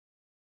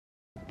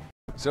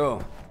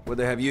So, what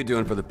they have you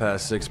doing for the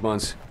past 6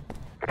 months?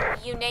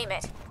 You name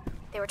it.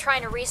 They were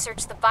trying to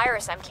research the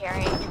virus I'm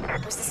carrying.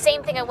 It was the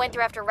same thing I went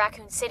through after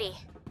Raccoon City.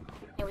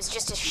 It was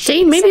just a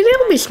See, maybe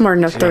they'll be smart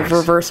enough to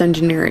reverse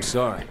engineer it.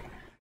 Sorry.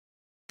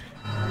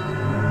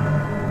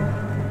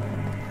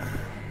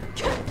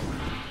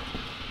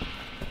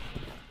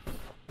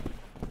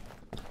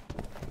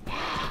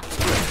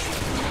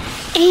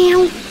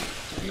 Ow!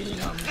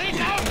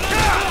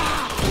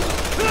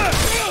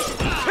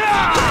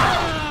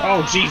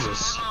 Oh,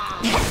 Jesus.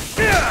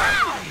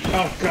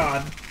 Oh,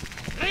 God.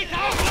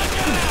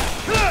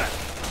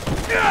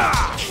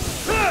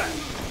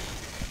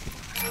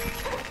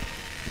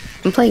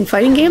 I'm playing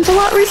fighting games a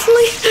lot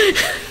recently,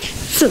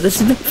 so this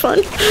has been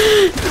fun.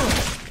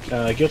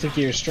 Guilty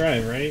Gear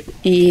Strive, right?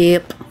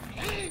 Yep.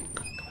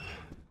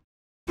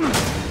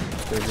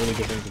 There's really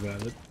good things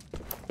about it.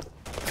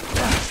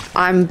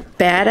 I'm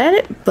bad at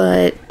it,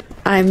 but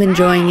I'm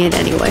enjoying it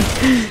anyway.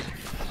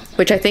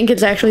 Which I think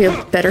is actually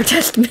a better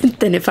testament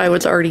than if I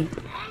was already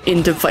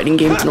into fighting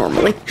games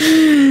normally.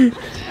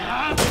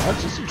 Arc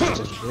System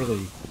just does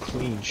really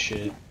clean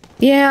shit.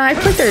 Yeah, I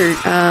played their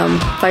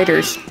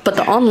fighters, but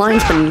the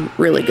online's been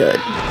really good.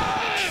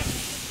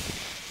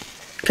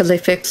 Because they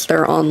fixed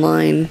their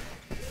online.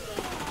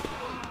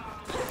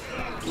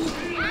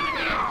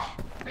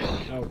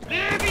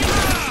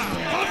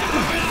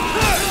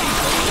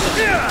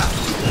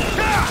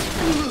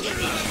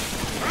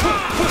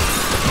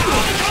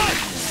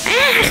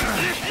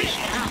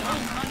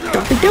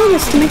 Don't be doing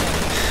this to me.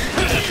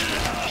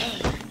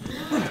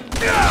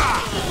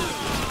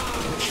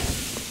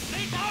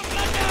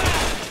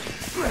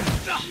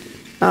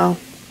 Oh,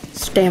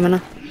 stamina.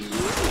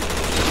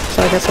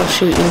 So I guess I'll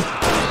shoot you.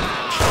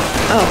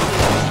 Oh.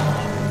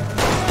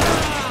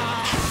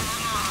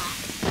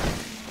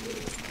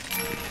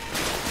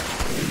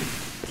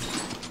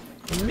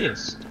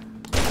 Missed.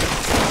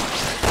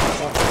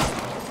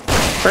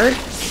 Bird?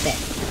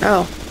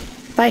 Oh.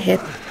 Bye,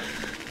 hit.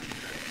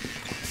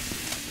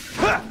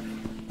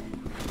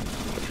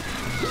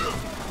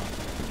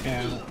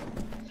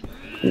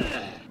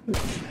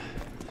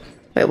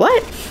 Wait,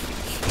 what?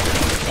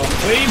 Oh,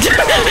 wait!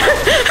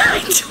 I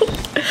don't...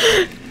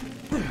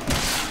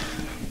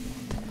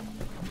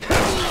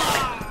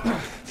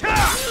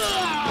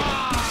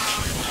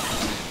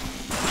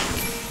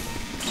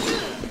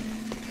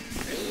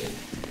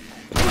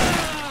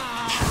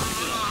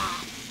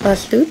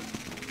 Bus dude?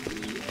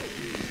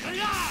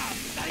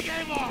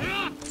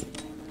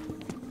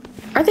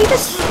 Are they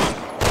just...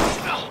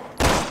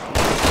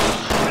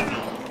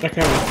 That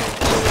kind of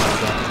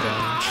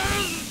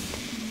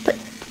But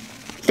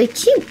they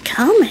keep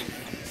coming.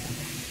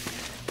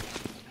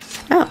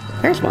 Oh,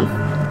 there's one.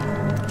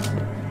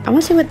 I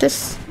want to see what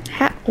this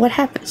what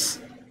happens.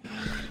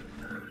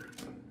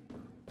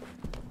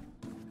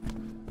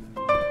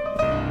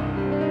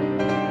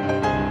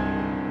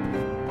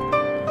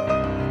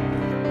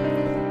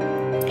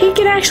 He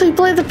can actually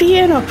play the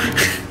piano.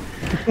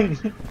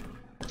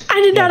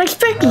 I did not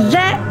expect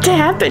that to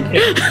happen.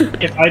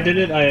 If I did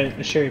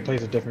it, Sherry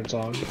plays a different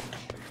song.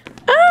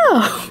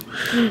 Oh!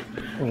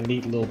 What a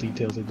neat little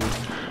details they do.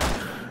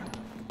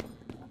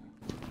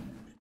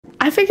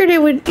 I figured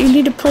you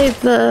need to play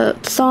the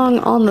song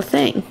on the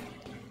thing.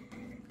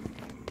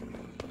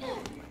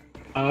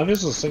 If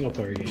this was a single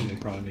player game,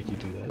 they'd probably make you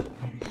do that.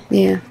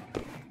 Yeah.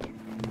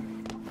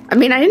 I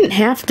mean, I didn't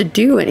have to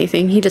do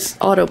anything. He just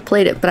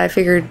auto-played it, but I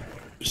figured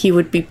he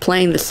would be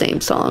playing the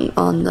same song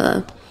on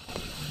the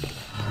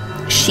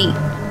sheet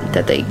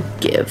that they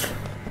give.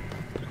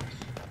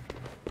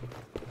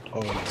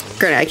 Oh,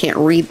 Granted, I can't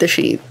read the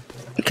sheet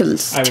because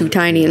it's too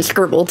tiny and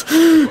scribbled.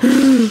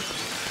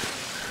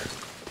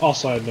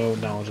 Also, I have no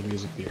knowledge of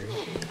music theory.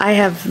 I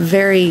have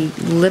very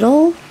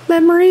little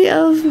memory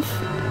of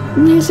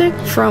music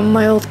from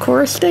my old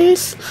chorus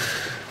days.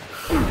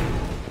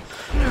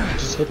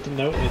 Just hit the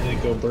note and then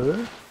go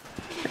burr?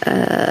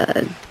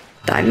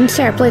 I didn't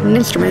say I played an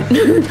instrument.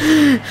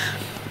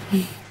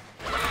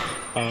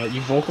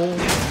 You vocal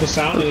the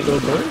sound and it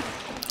goes burr?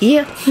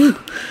 Yeah.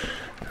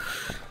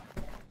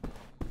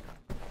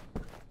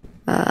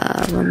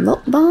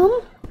 Remote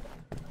bomb?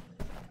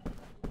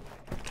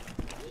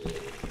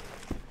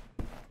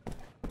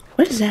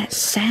 What is that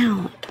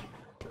sound?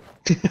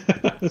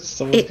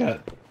 Someone's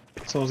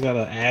got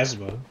an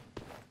asthma.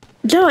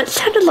 No, it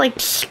sounded like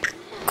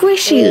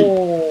squishy.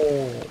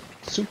 Oh,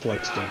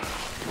 suplexed it.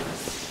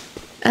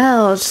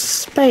 Oh,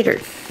 spider.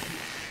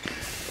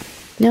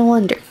 No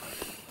wonder.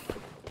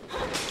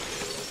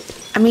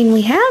 I mean,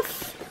 we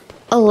have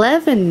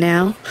 11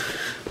 now.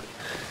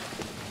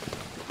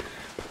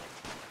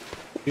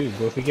 Dude,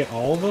 but if we get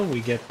all of them, we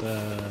get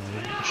the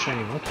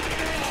shiny weapon.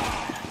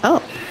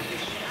 Oh.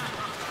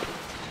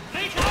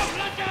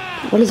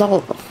 What is all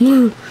of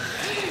them?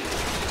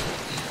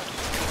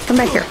 Come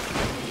back here.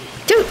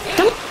 Dude,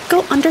 don't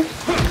go under.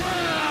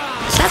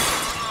 Stop.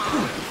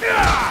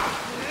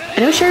 I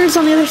know Sherry's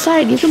on the other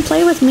side. You can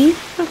play with me.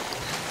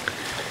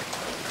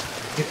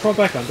 You crawl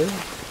back under?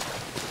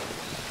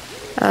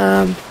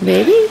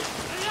 Maybe?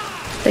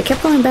 They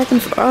kept going back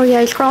and forth. Oh yeah,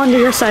 he's crawling to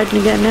your side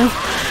again now.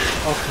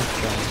 Oh,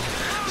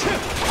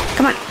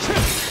 Come on.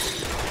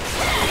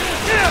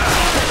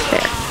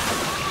 There.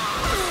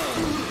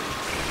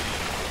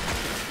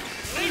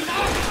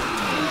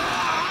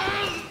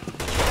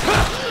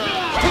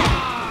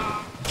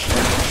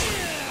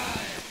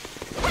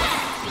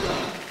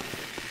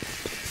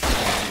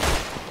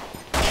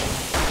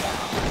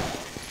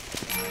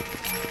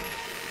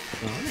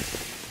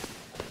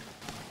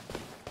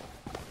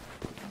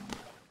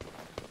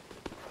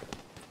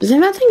 Is there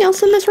nothing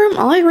else in this room?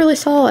 All I really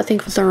saw, I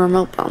think, was a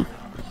remote bomb.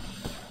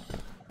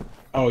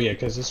 oh yeah,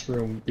 because this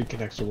room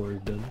reconnects to where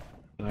we've been,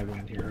 and I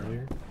went here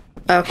earlier.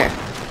 Okay.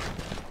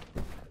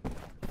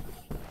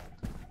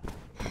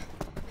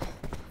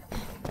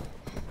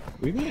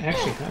 We may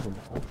actually have them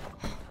all.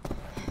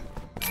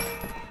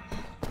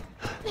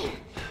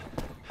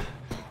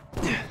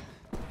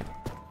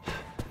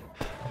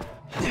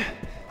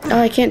 Oh,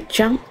 I can't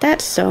jump?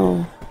 That's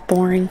so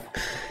boring.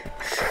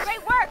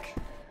 Great work!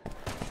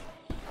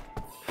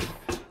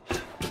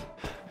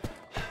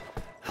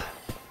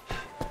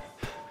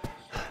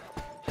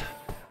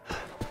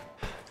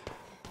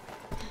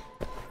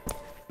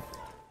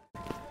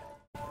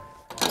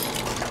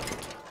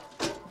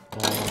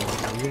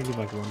 I'm gonna do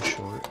like one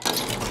short.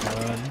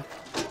 One.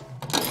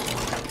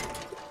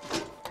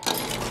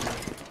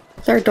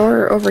 Is there a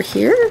door over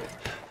here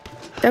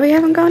that we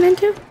haven't gone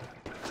into?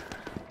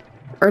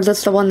 Or is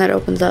this the one that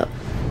opens up?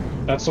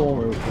 That's the one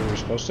where we were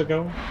supposed to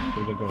go.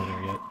 We didn't go in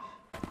there yet.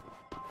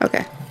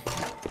 Okay.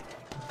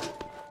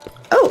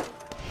 Oh!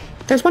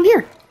 There's one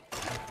here.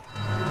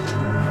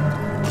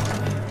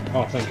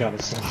 Oh, thank God,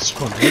 it's the last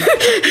one.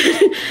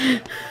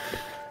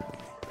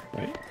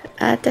 Right?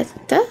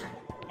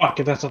 Fuck,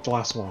 that's not the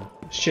last one.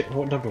 Shit,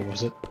 what number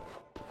was it?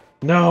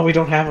 No, we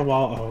don't have them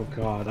all. Oh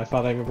God, I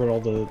thought I remembered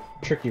all the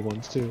tricky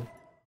ones too.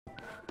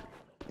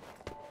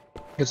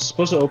 It's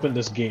supposed to open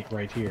this gate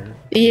right here.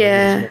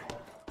 Yeah.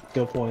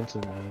 Skill points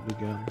and the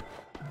gun.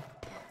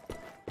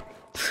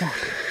 Fuck.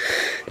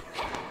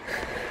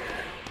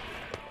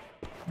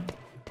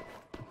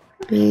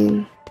 I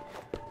mean...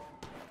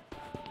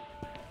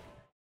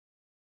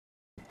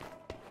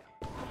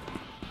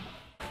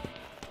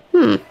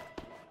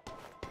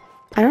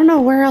 I don't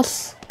know where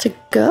else to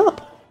go.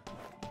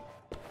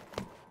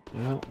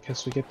 Well,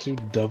 guess we get to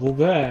double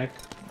back.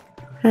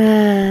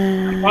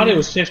 I thought it Where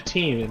was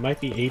 15. It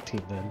might be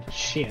 18 then.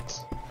 Shit.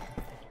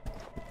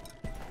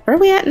 are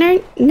we at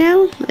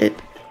now?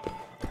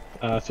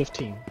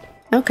 15.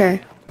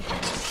 Okay.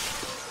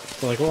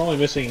 So, like, we're only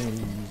missing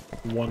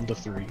 1 to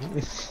 3.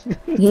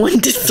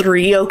 1 to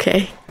 3,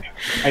 okay.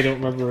 I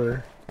don't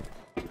remember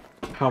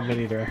how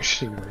many there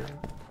actually were.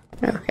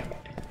 Okay.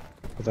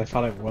 Because I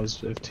thought it was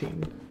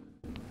 15.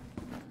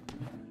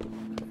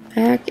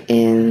 Back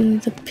in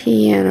the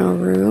piano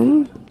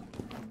room.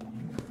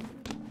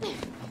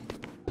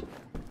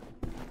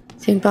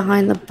 Thing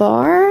behind the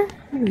bar?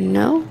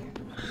 No.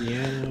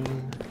 Piano.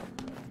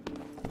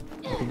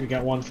 I think we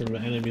got one from the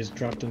enemies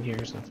dropped in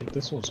here, so I think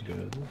this one's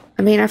good.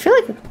 I mean, I feel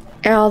like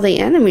all the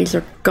enemies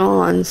are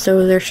gone,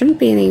 so there shouldn't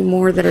be any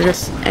more that are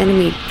just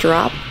enemy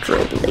drop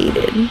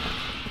related.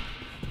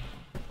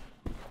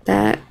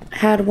 That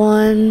had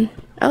one.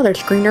 Oh,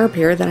 there's green herb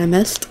here that I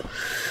missed.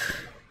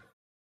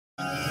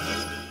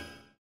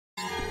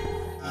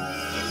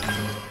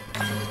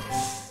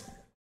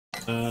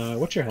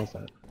 What's your health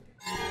at?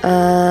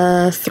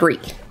 3.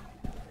 Alright,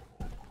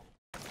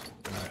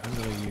 I'm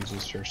gonna use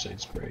this first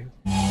aid spray.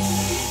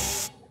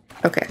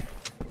 Okay.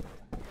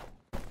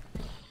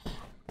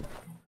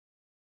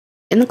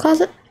 In the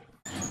closet?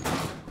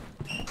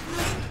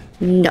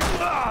 No.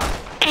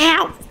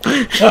 Ow!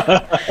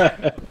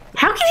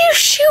 How can you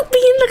shoot me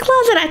in the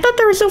closet? I thought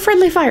there was no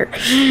friendly fire.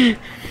 I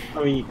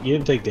mean, you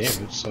didn't take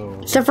damage, so...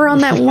 Except for on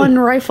that one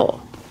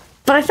rifle.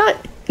 But I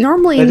thought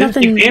normally I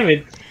nothing... didn't take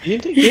damage. You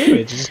didn't take damage,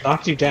 it just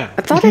knocked you down.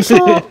 I thought I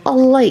saw a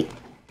light.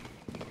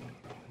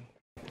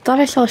 Thought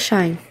I saw a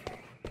shine.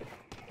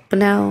 But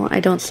now I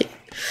don't see it.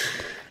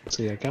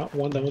 See, I got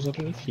one that was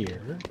underneath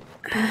here.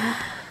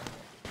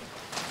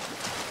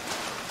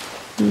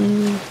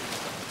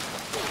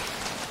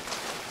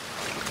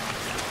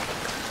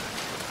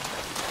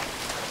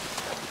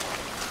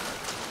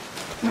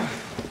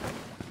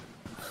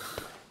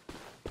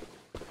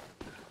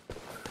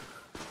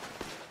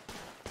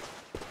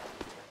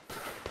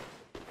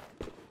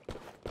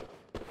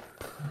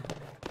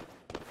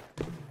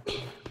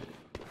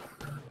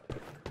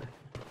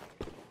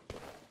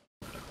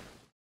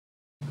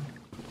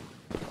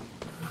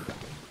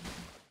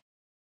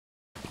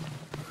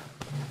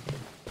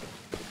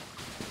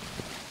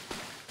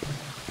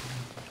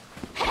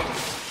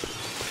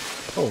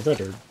 Oh, red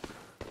herb.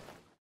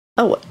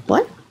 Oh,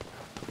 what?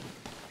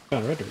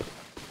 Found red herb.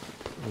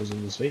 It was in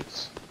his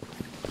face.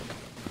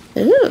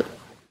 Ooh.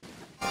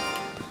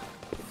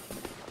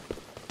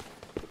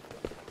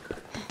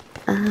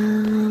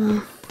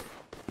 I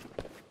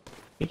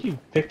think you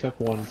picked up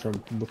one from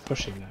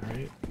pushing that,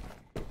 right?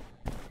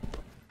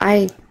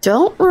 I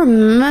don't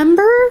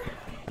remember.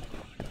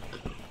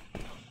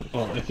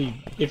 Well, if you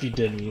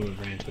didn't, we would have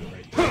ran to it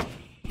right there.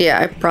 Yeah,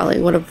 I probably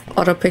would have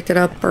auto-picked it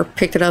up, or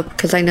picked it up,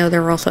 because I know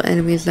there were also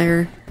enemies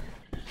there.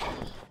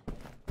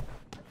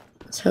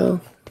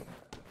 So...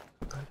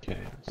 Okay,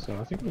 so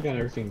I think we got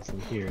everything from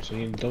here, so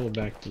you need to double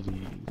back to the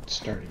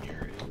starting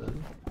area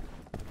then.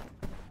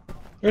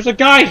 There's a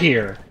guy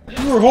here!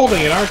 You were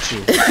holding it, aren't you?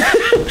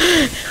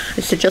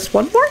 Is it just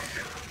one more?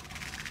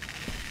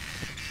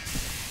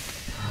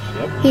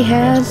 Yep. He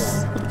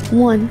has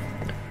one.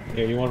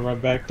 Here, you want to run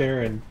back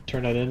there and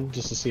turn that in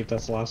just to see if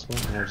that's the last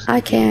one?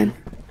 I can.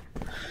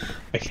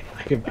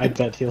 I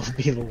bet he'll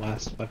be the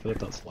last. I bet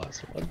that's the last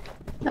one.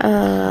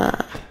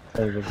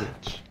 Over the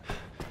bridge.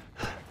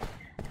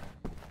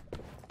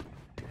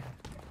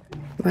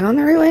 Am I on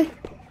the right way?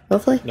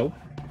 Hopefully. Nope.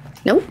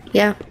 Nope.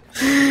 Yeah.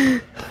 I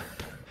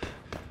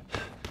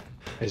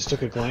just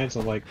took a glance.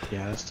 I'm like,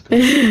 yeah, that's cool.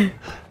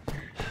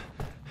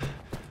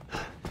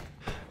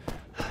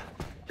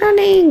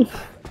 Running.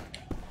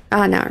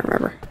 Ah, now I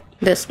remember.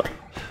 This way.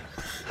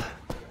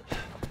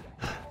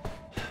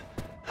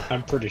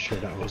 I'm pretty sure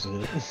that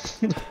wasn't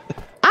it.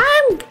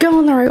 I'm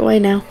going the right way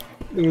now.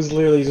 It was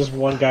literally just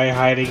one guy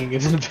hiding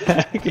in the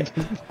back of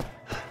the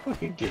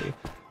fucking game.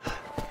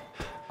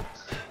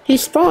 He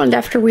spawned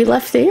after we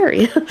left the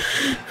area.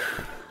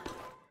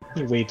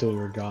 You wait till we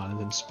were gone and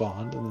then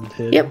spawned and then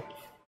hid. Yep.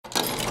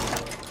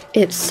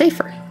 It's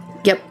safer.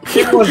 Yep.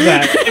 It was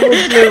that. It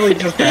was literally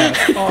just that.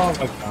 Oh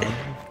my god.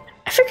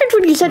 I figured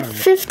when you said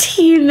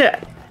 15,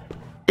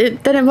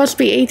 then it must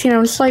be 18. I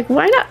was like,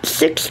 why not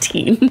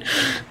 16?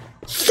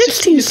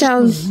 16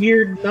 sounds... a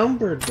weird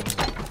number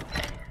though.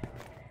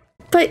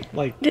 But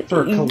like,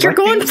 you're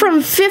going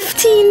from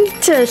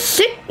 15 to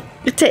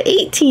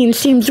 18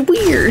 seems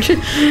weird.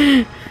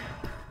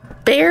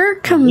 Bear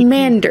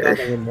Commander.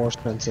 That makes more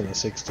sense than a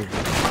 16.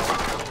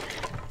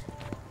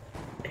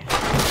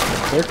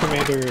 Bear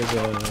Commander is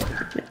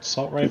a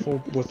assault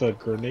rifle with a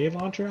grenade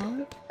launcher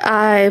on it?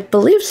 I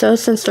believe so,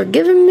 since they're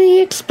giving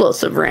me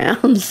explosive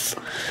rounds.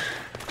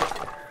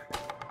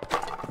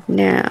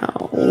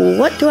 Now,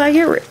 what do I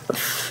get rid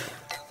of?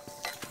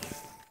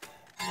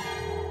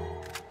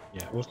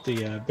 Yeah, with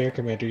the Bear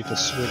Commander, you can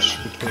switch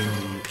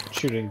between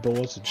shooting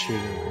bullets and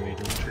shooting a grenade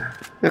launcher.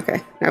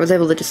 Okay, I was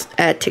able to just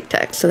add Tic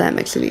Tac, so that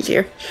makes it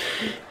easier.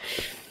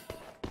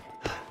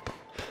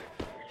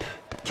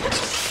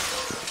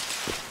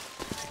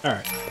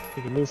 Alright,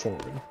 we can move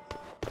forward.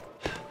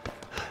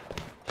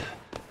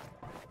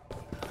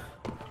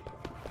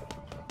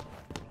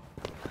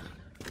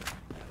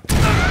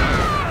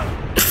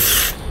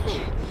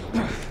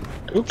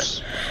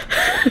 Oops.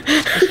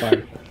 That's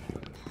fine.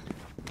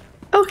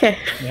 Okay.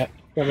 Yeah,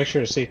 gotta make sure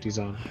the safety's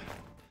on.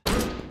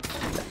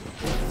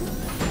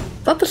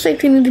 Thought the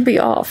safety needed to be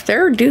off.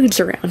 There are dudes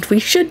around. We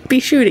should be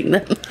shooting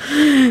them.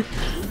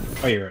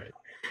 Oh, you're right.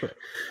 Correct.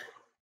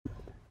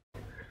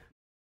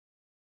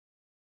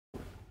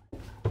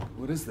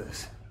 What is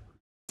this?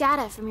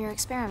 Data from your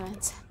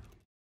experiments.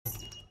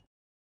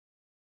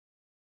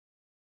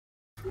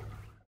 Here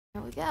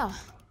we go.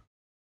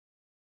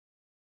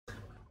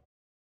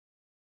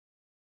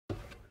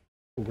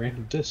 A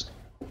random disc.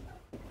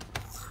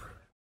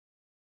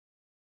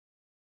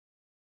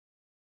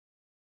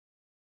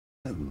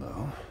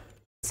 Hello.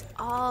 It's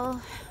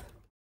all...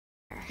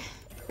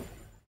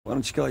 Why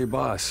don't you call your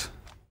boss?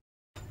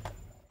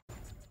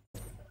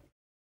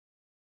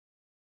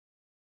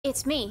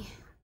 It's me,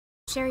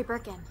 Sherry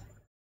Birkin.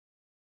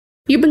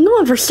 You've been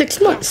gone for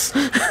 6 months.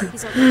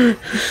 He's okay.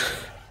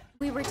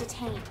 We were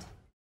detained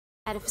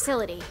at a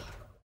facility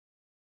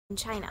in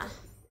China.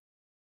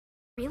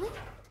 Really?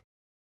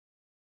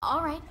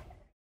 All right.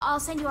 I'll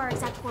send you our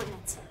exact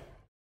coordinates.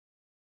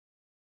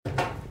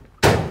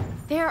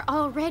 They're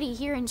already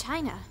here in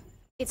China.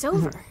 It's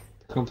over.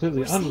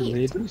 Completely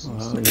unrelated.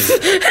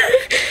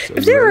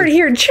 If they're already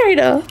here in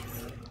China,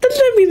 doesn't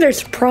that mean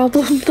there's a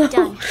problem, though?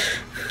 Done.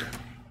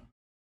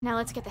 Now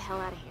let's get the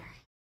hell out of here.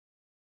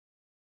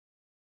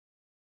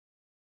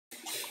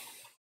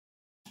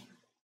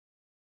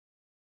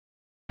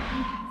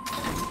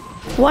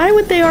 Why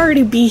would they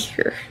already be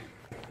here?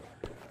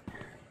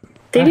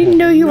 They didn't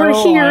know you were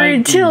here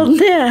until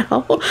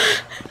now.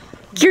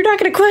 You're not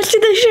gonna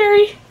question this,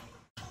 Sherry?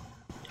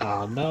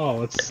 Oh no,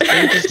 let's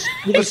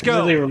go.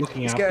 Really were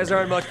looking These out guys for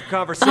aren't much for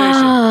conversation.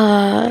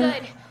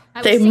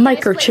 Good. They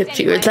microchipped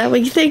you. Is that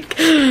what you think?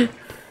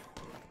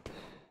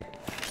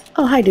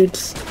 Oh, hi,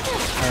 dudes.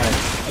 Alright,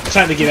 it's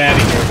time to get out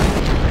of here.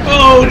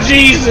 Oh,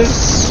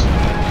 Jesus!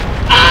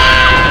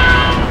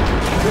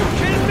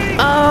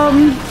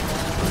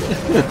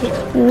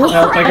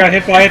 Help, I got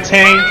hit by a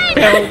tank.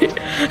 Help.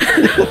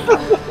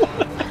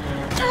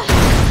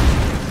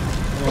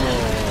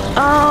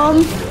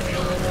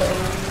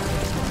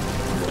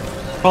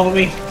 Follow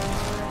me.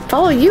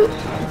 Follow you?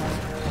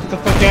 Get the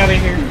fuck out of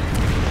here.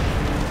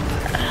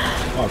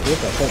 Oh, good.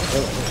 Oh,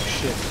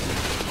 shit.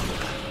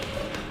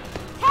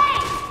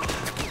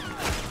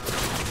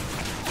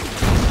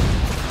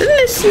 Isn't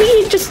this me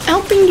just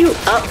helping you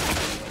up?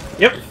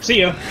 Yep, see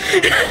ya.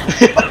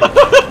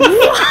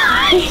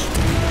 Why?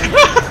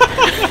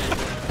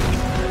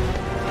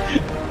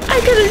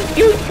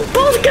 You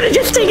both could have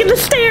just taken the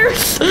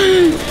stairs.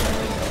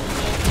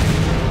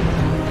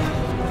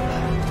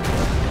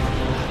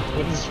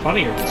 is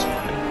funnier this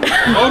one?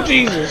 Oh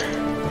Jesus!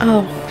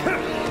 Oh,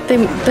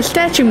 the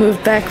statue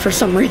moved back for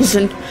some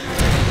reason,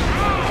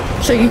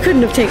 so you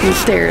couldn't have taken the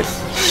stairs.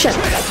 Shit.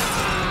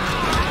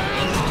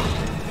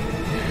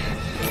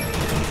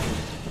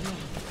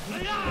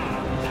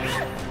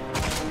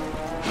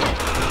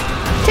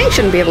 Tank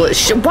shouldn't be able to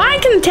shoot. Why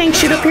can the tank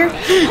shoot up here?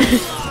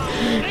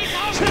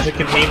 Does it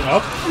contain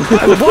up?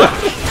 What?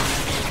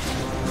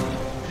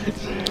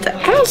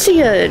 I don't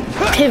see a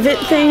pivot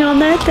thing on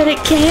that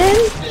it can.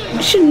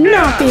 It should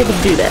not be able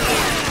to do that.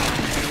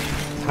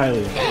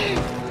 Highly.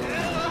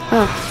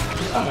 Oh.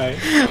 Hi.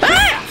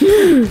 Ah!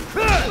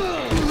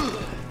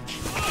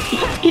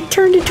 It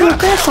turned into a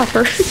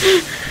grasshopper.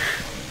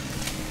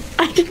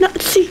 I did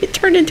not see it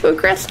turn into a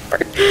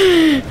grasshopper.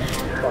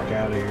 Fuck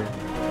out of here.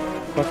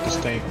 Fuck this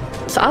tank.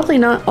 It's oddly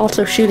not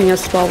also shooting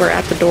us while we're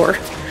at the door.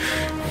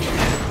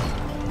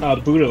 Oh,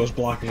 the Buddha was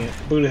blocking it.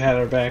 Buddha had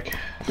our back.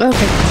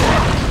 Okay.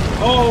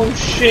 Oh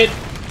shit!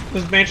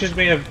 This bench is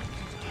made of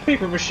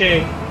paper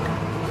mache.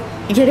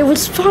 Yet it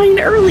was fine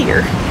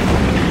earlier.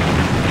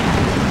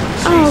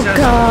 Oh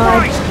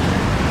god. I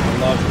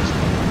love this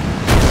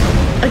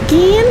thing.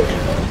 Again?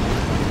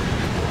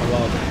 I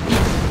love it.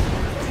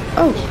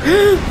 Oh.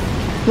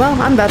 Well,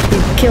 I'm about to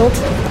be killed.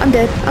 I'm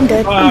dead. I'm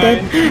dead. I'm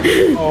dead.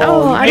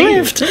 Oh, I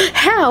lived.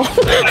 How?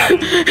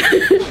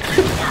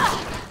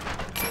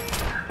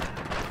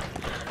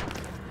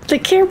 The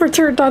camera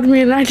turned on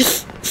me and I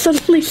just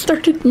suddenly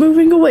started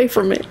moving away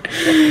from it.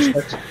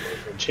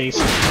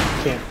 Chasing.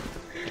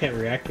 Can't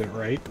react to it,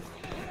 right?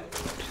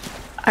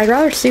 I'd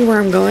rather see where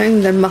I'm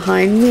going than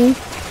behind me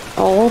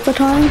all the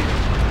time.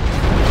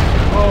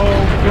 Oh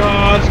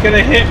god, it's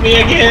gonna hit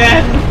me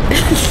again!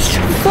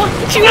 Fuck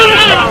you!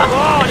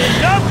 Oh,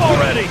 enough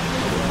already!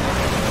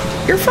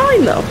 You're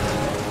fine though.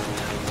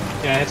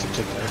 Yeah, I had some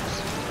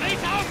tickets.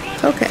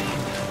 Okay.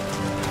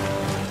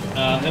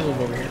 Then we'll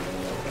go over here.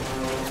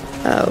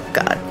 Oh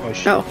god. Oh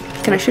shit. Oh,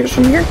 can I shoot it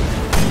from here?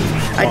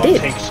 I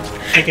did.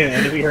 Taking an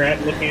enemy here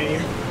looking at you.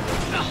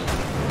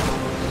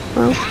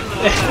 Well.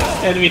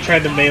 Enemy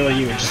tried to melee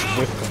you and just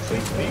whiffed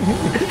completely.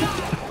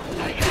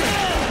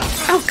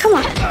 Oh, come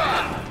on.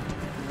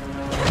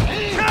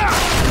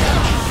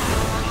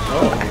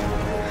 Oh.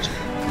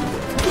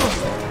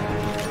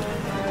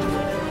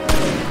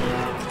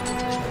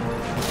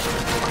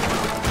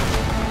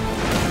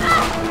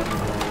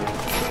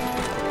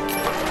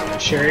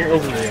 Sherry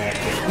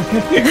overreacting.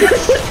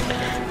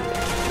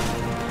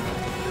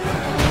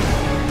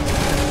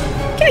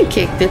 Getting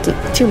kicked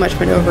isn't too much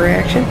of an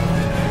overreaction.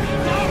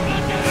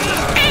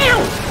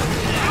 Ow!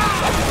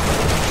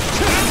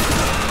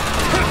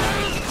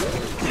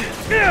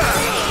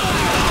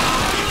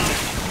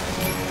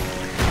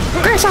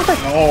 Grasshopper!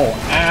 Oh,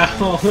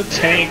 ow, the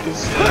tank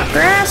is...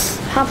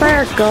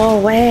 Grasshopper, go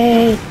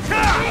away!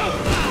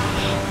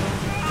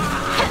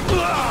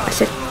 I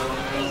said,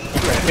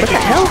 What the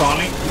hell?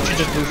 Spawning. You should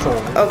just move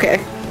forward. okay.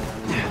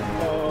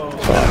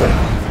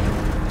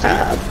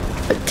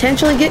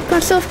 Potentially get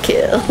myself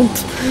killed.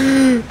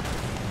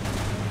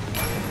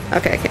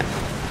 Okay, I can't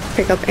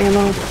pick up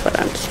ammo, but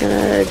I'm just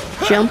gonna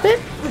jump it.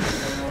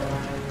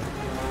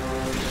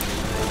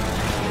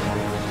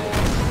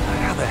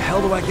 How the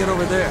hell do I get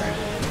over there?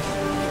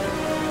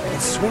 I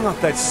could swing off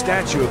that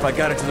statue if I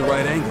got it to the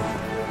right angle.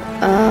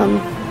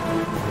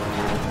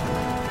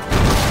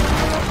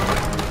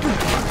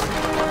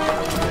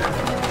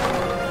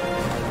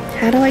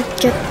 How do I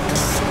get the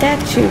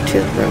statue to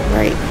the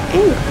right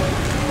angle?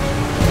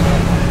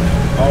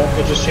 Oh,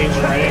 it just changed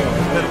the right angle.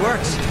 That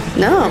works.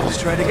 No.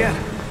 Let's try it again.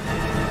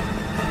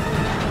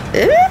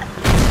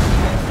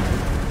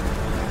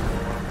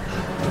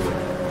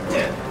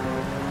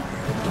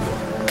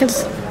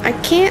 Because I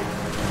can't...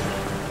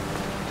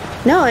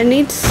 No, it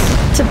needs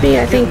to be,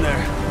 I think, Getting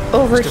there.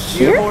 over Just a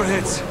few here? more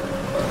hits.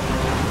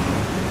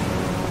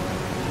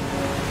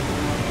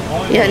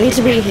 Yeah, it needs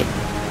to be...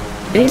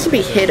 It needs to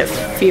be hit a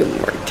few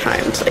more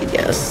times, I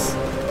guess.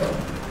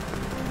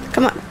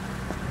 Come on.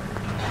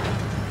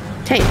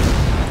 Tank.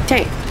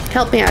 Tank,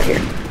 help me out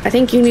here. I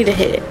think you need to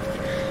hit it.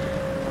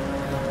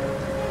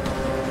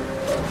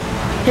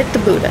 Hit the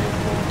Buddha.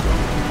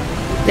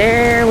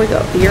 There we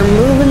go. You're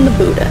moving the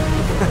Buddha.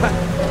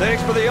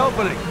 Thanks for the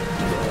opening.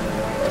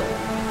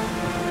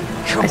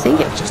 Come I think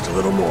on, just a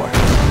little more.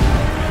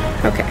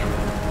 Okay.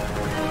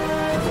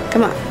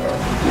 Come on.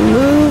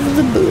 Move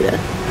the Buddha.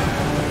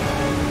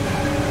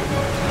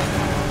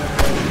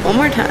 One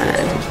more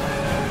time.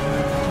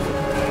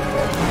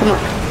 Come on.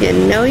 You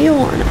know you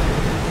wanna.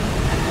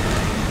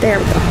 There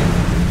we go.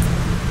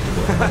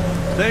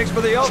 Thanks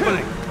for the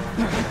opening.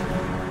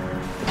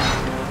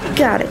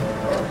 Got it.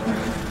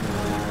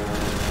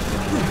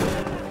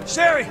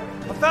 Sherry,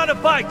 I found a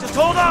bike. Just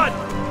hold on.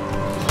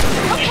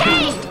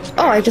 Okay!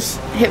 Oh, I just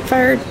hip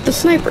fired the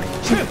sniper.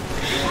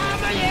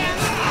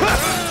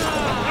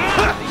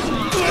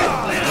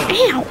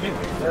 Ow!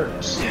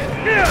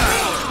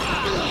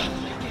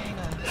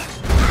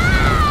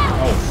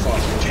 Oh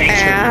fuck,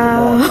 tanks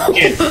Ow.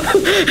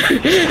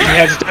 It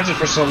has attention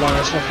for so long,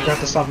 I forgot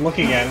to stop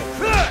looking at it.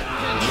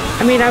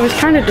 I mean, I was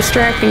kind of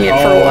distracting it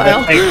for a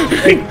while.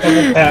 Tank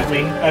double tapped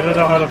me. I don't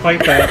know how to fight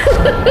that.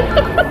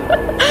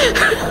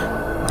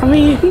 I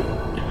mean,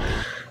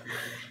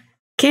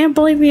 can't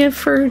blame you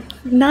for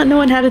not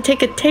knowing how to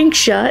take a tank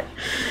shot.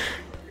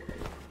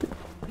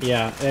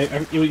 Yeah,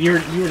 you were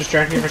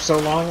distracting me for so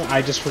long,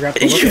 I just forgot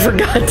to look You at it.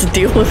 forgot to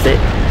deal with it.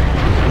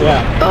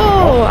 Yeah.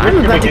 Oh, I'm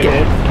about to get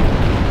it.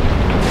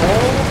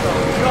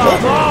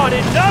 Come on,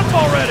 enough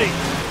already!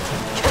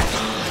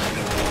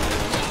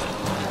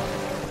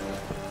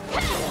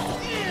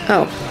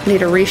 Oh, need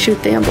to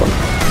reshoot the emblem.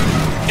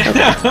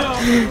 Okay.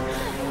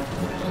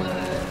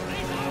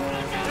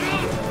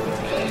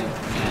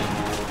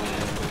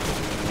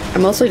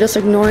 I'm mostly just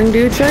ignoring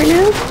dudes right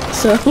now,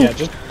 so... Yeah,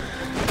 just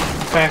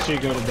faster you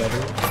go, the better.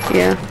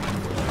 Yeah.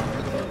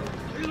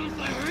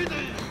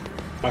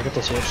 I'll get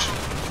the switch.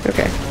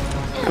 Okay.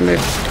 I'm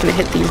just gonna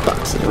hit these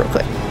boxes real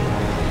quick.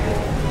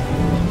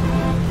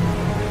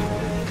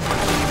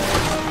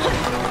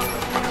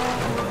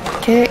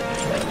 Okay.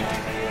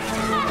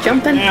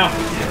 Jumping. Now,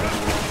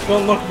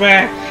 don't look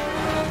back.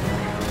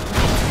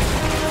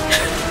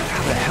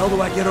 How the hell do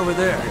I get over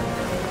there?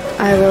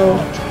 I will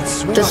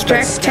Swing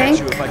distract off that statue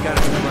tank. if I got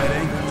it in the right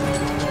angle.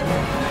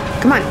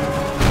 Come on.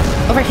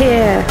 Over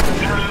here.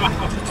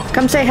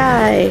 Come say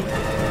hi.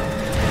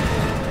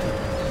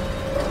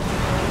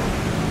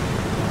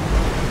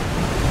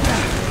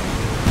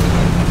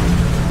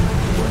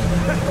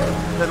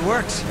 That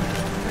works.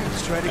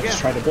 Let's try it I again. just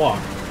tried to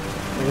block.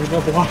 There's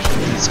no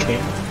blocking in this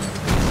game.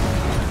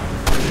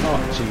 Oh,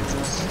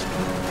 Jesus.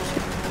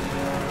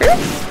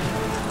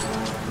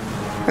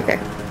 Okay.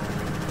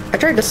 I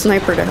tried to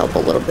sniper to help a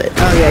little bit.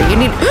 Oh yeah, you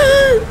need...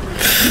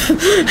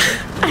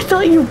 I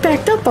thought you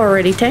backed up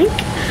already, tank.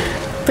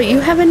 But you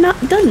haven't not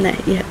done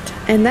that yet.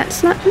 And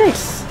that's not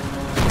nice.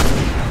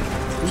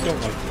 We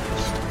don't like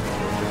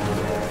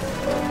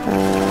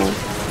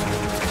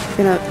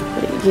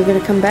this. You're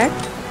gonna come back?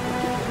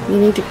 You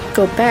need to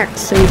go back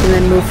so you can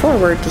then move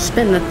forward to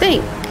spin the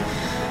thing.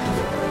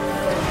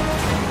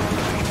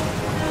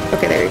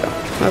 Okay, there you go.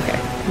 Okay.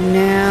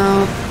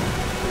 Now...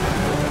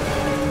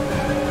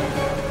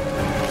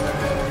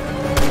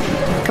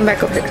 come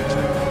back over here.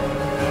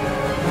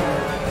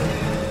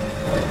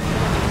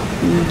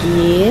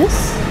 Yes?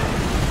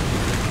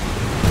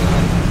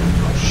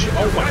 Oh, shit.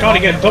 Oh my god, I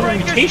got a double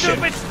mutation.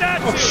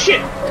 Oh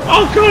shit.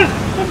 Oh god.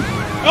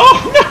 Oh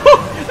no!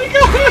 I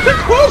got another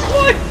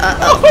clothesline!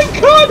 Oh my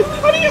god!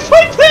 How do you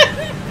fight that?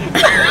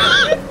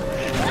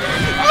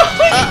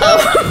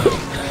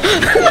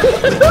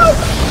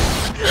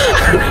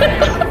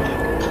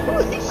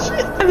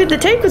 I mean, the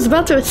tank was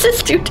about to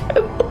assist you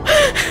too.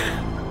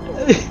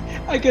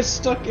 I get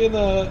stuck in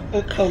a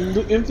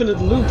infinite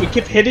loop. It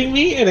kept hitting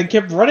me and it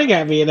kept running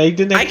at me, and I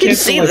didn't have I can chance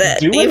see to, like, that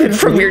do even anything.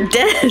 from your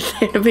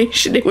death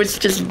animation. It was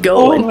just Oh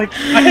going. my!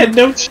 I had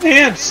no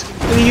chance.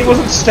 And he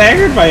wasn't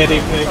staggered by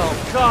anything. Oh,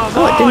 come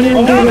Oh, it didn't on,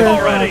 even do enough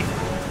that. already!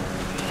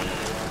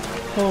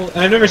 Oh,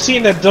 and I've never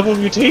seen that double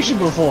mutation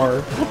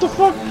before. What the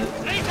fuck?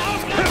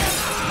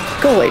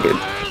 Go away, dude.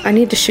 I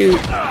need to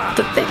shoot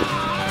the thing.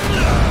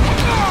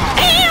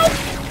 Ow!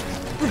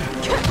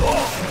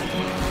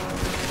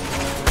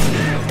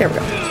 There we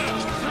go.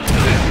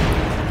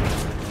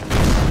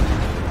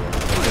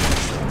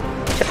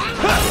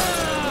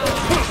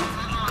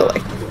 Go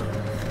away.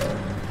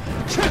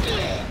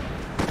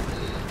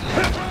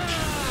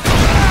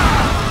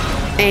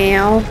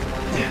 Ow.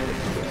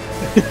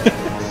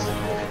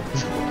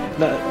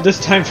 No, this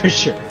time for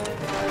sure.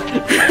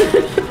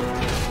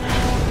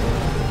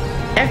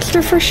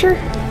 Extra for sure?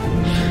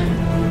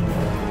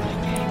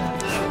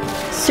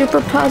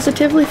 Super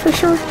positively for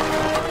sure?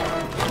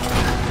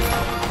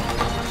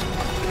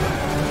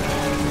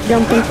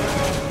 Jumping.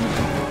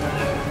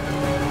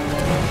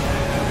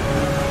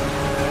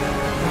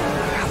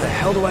 How the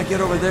hell do I get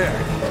over there?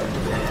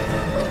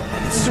 I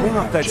can swing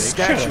off that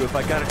statue if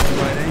I got it in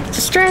the right angle.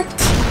 Distract.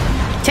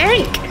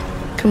 Tank!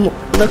 Come on,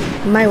 look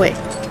my way.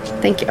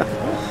 Thank you.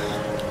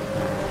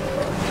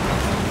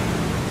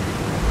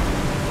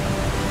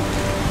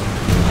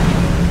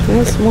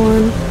 There's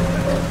one.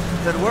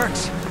 That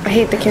works. I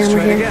hate the Let's camera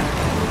try it here. again.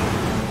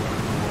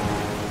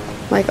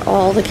 Like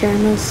all the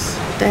cameras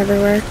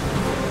everywhere.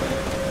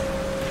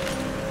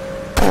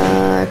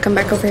 Come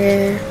back over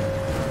here.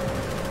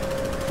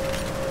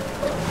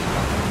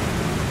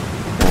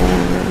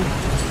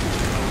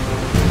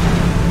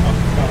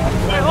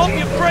 I hope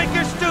you break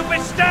your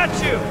stupid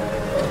statue!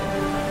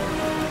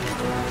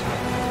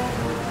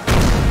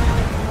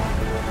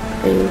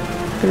 Are you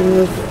gonna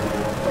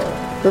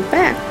move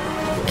back?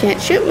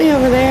 Can't shoot me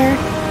over there.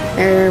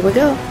 There we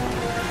go.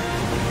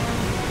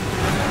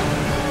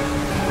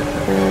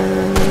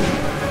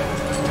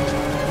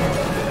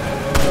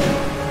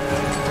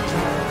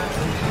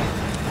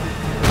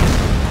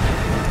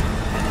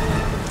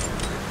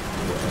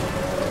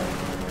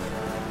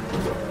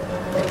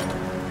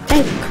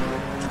 Tank.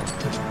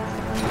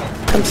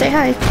 Come say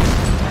hi.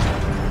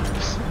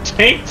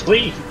 Tank,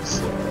 please.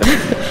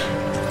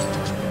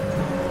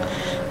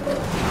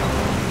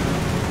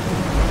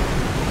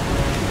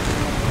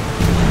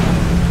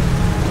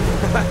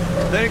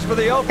 Thanks for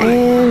the opening.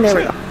 And there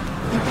we go.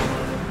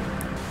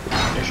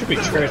 There should be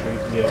trash we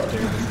can get up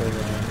there before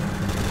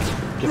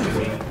get to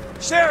me.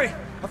 Sherry,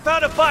 I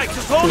found a bike.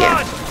 Just hold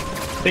on.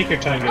 Take your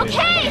time getting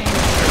in.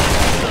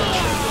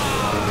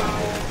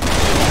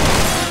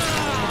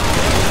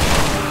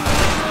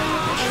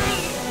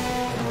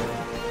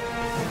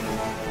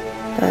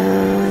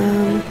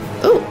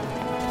 Ooh.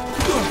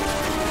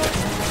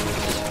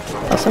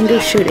 Oh, some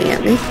dude's shooting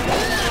at me.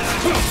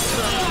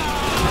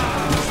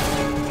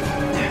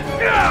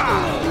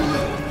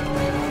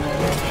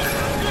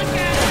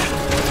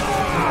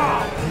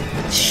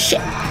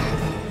 Shit.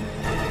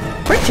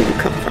 Where'd you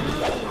come from?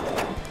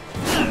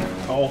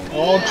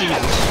 Oh, Jesus.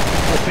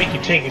 I think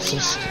you take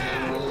assist.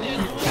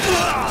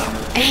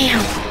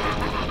 Damn.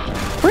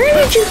 Where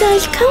did you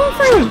guys come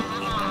from?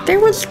 There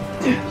was 4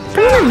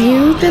 of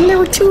you, then there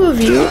were 2 of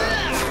you.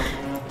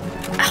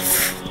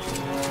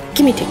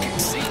 Give me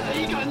tickets.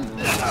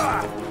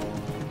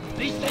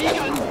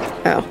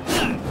 Oh.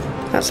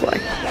 That's why.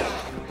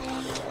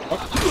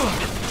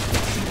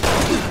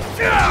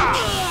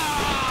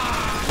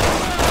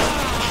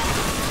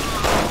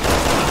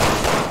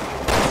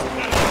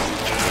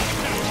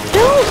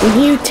 Don't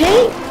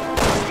mutate!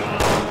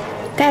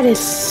 That is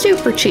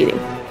super cheating.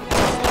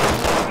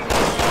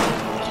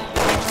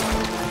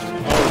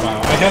 Oh,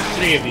 wow. I have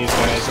 3 of these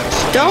guys.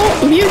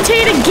 Don't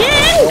mutate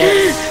again!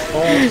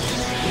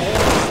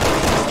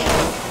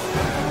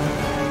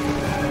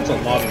 That's a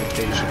lot of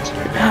mutations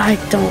here. I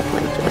don't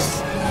like this.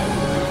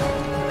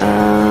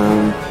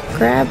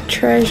 Grab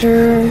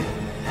treasure.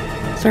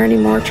 Is there any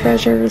more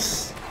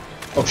treasures?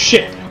 Oh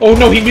shit! Oh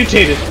no, he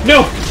mutated!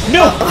 No!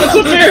 No! That's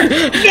unfair!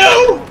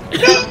 No!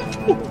 No!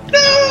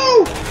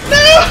 No!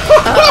 No!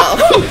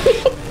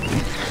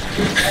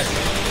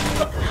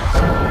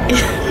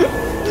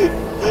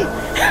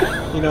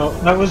 You know,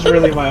 that was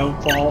really my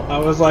own fault. I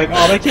was like,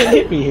 oh, they can't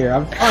hit me here,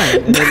 I'm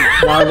fine. And then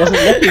while I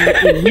wasn't looking,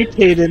 it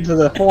mutated into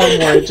the form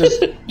where it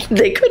just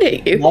They could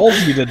hit you.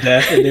 mauls you to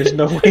death and there's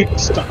no way to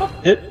stop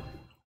it.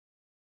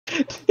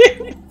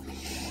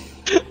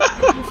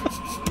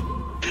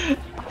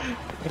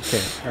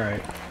 Okay,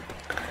 alright.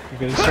 I'm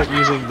gonna start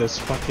using this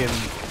fucking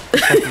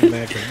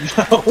magnum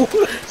now.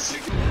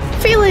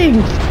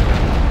 Feeling!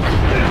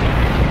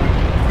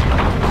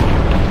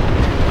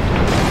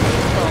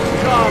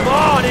 Come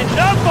on,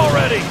 enough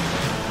already!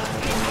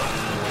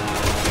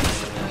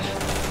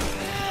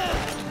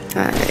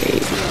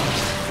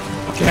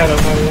 Get out of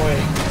my way.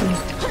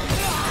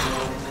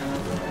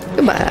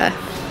 Goodbye.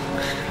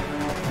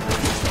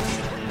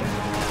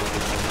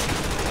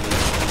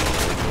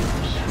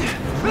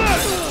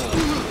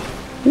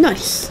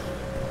 Nice.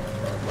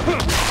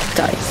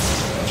 Die.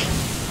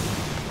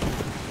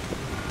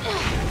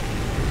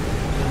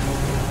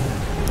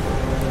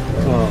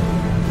 Well,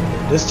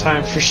 this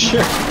time for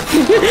sure.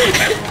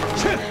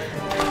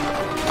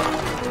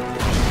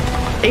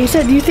 You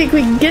said you think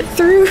we can get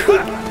through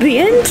the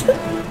end?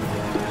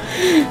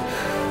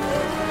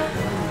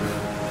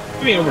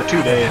 I mean, over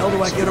 2 days. How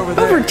do I get over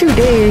there? Over 2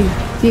 days.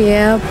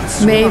 Yeah,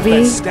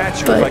 maybe.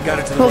 But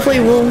hopefully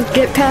we'll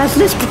get past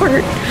this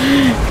part.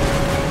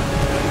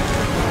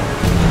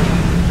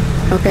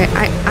 Okay,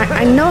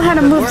 I know how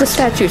to move the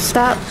statue.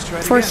 Stop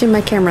forcing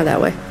my camera that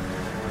way.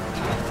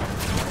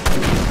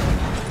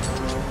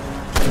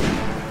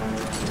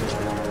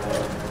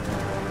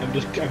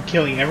 I'm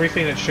killing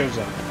everything that shows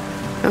up.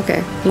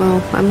 Okay,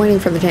 well, I'm waiting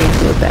for the tank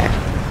to move back.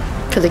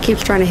 Because it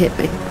keeps trying to hit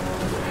me.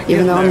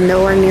 Even though I'm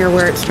nowhere near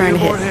where it's trying to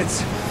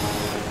hit.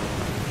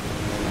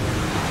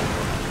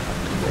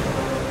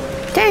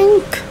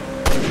 Tank!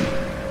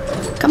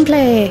 Come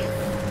play!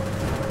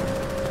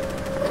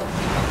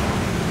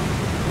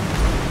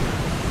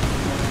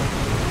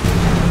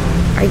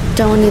 I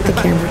don't need the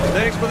camera.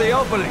 Thanks for the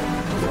opening.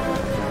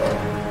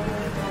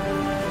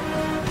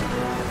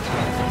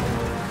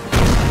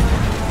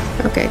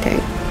 Okay,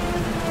 tank.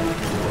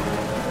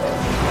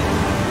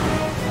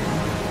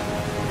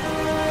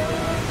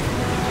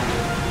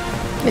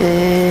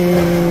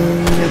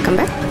 And now come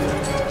back.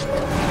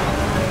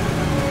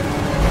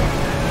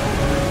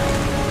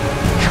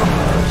 Come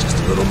on, just a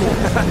little more.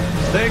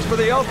 Thanks for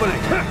the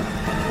opening.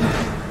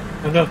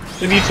 Oh no,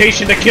 the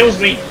mutation that kills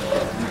me!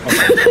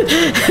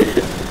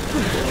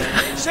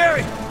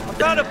 Sherry, I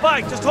found a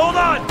bike. Just hold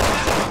on.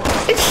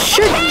 It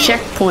should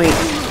checkpoint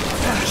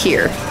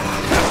here.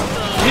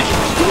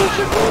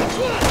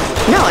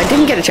 No, I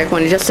didn't get a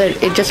checkpoint. It just said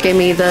it just gave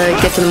me the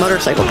get to the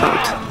motorcycle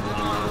prompt. Oh,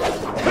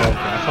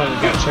 I thought we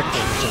got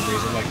checkpoint for some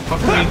reason. Like, how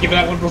come we didn't give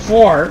that one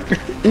before?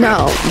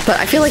 No, but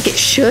I feel like it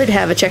should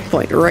have a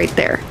checkpoint right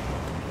there.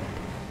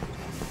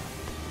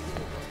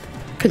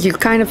 Because you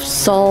kind of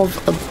solve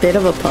a bit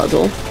of a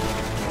puzzle.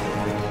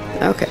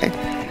 Okay.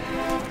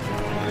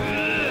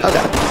 Oh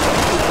god.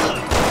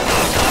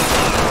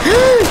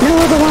 No,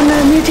 the one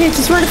that mutates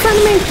is right in front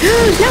of me!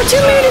 Now 2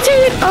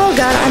 mutated! Oh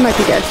god, I might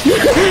be dead. Can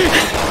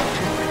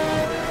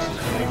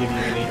I give you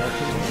any help?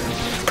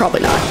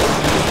 Probably not.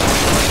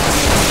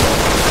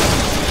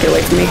 Get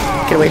away from me.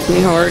 Get away from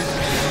me hard.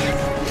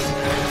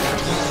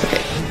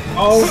 Okay.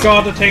 Oh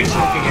god, the tank's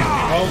looking at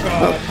me. Oh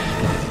god.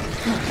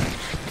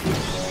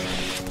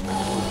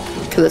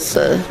 Because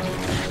I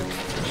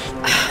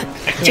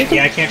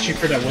can't shoot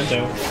through that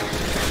window.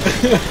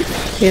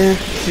 yeah.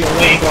 It's the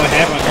only angle I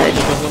have on it that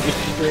doesn't let me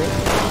shoot through it.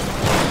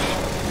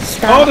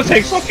 Stop. Oh, the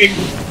tank's fucking...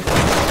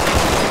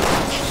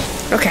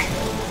 Okay.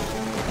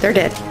 They're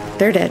dead.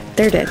 They're dead.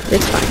 They're dead.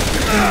 It's fine.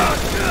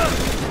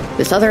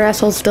 This other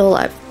asshole's still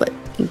alive, but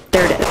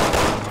they're dead.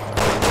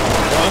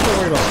 Well, I'm not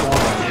worried about small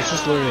guys. It's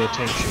just literally a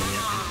tank shooting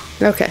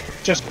at me. Okay.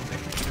 Just...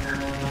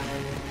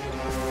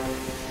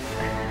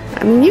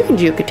 I mean, you can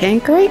juke a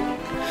tank, right?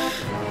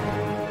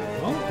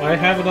 Well, I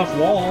have enough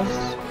walls.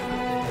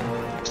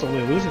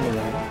 Slowly losing the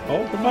wall.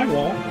 Oh, goodbye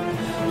wall.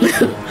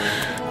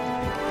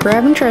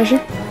 Grabbing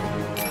treasure.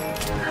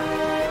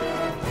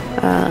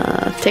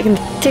 Taking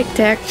Tic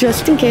Tac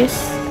just in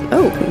case.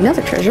 Oh,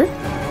 another treasure.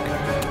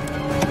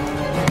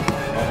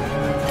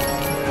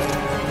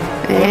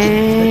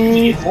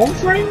 And home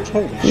frames?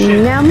 Holy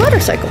shit. now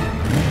motorcycle.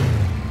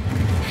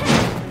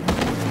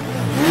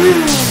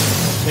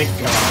 Thank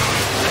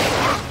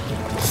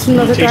God. It's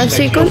another drive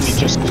sequence.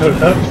 Just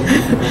showed up.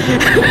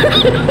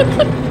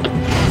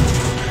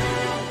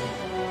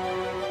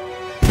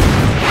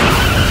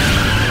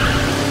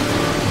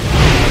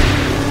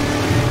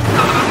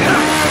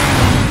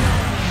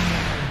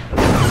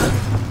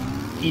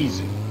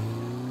 Easy.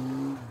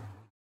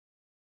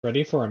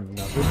 Ready for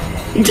another?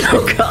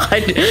 Oh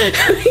God!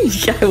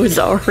 I was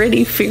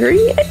already fearing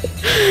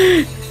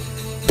it.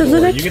 Does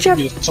the next You get to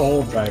chapter? be the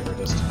sole driver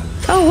this time.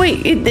 Oh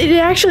wait, it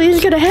actually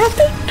is gonna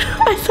happen?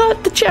 I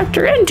thought the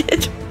chapter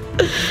ended.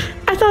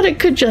 I thought it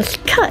could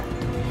just cut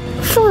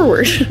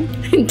forward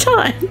in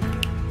time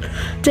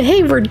to,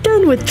 hey, we're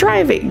done with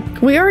driving.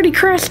 We already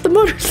crashed the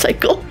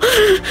motorcycle.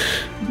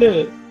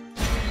 Yeah.